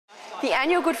The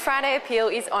annual Good Friday Appeal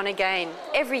is on again.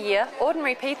 Every year,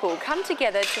 ordinary people come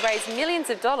together to raise millions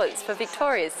of dollars for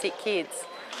Victoria's sick kids.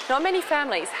 Not many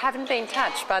families haven't been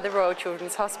touched by the Royal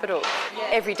Children's Hospital.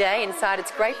 Every day inside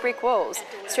its great brick walls,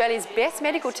 Australia's best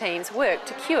medical teams work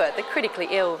to cure the critically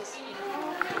ill.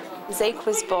 Zeke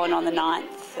was born on the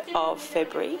 9th of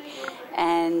February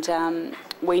and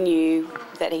we knew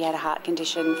that he had a heart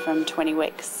condition from 20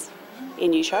 weeks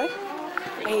in utero.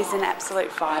 He's an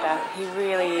absolute fighter, he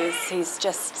really is. He's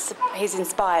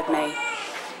inspired me,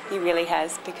 he really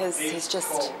has, because he's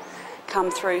just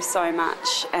come through so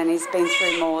much and he's been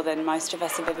through more than most of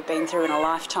us have ever been through in a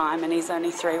lifetime, and he's only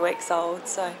 3 weeks old,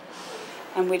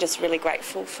 and we're just really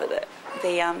grateful for the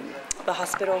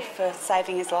hospital for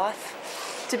saving his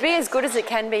life. To be as good as it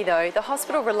can be though, the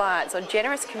hospital relies on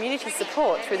generous community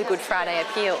support through the Good Friday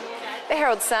Appeal. The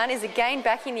Herald Sun is again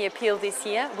backing the appeal this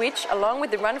year, which, along with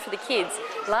the Run for the Kids,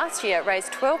 last year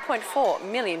raised $12.4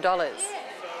 million.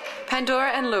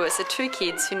 Pandora and Lewis are two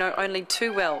kids who know only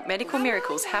too well medical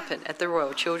miracles happen at the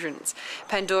Royal Children's.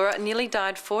 Pandora nearly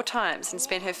died 4 times and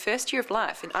spent her first year of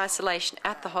life in isolation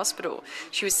at the hospital.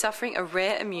 She was suffering a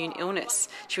rare immune illness.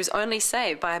 She was only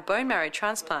saved by a bone marrow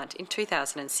transplant in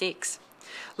 2006.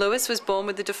 Lewis was born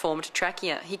with a deformed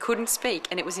trachea. He couldn't speak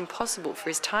and it was impossible for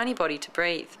his tiny body to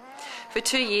breathe. For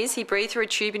 2 years he breathed through a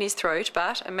tube in his throat,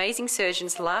 but amazing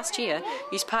surgeons last year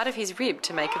used part of his rib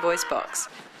to make a voice box.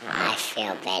 I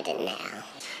feel better now.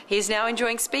 He is now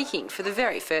enjoying speaking for the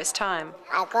very first time.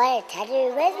 I got a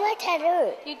tattoo. Where's my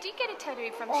tattoo? You did get a tattoo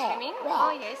from swimming? Where?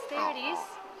 Oh yes, there it is.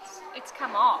 It's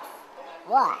come off.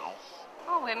 Why?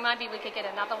 Oh, well, maybe we could get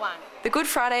another one. The Good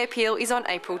Friday Appeal is on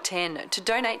April 10. To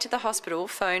donate to the hospital,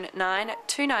 phone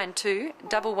 9292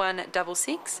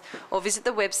 1166 or visit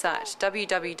the website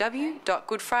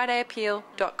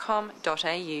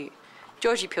www.goodfridayappeal.com.au.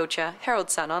 Georgie Pilcher, Herald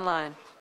Sun Online.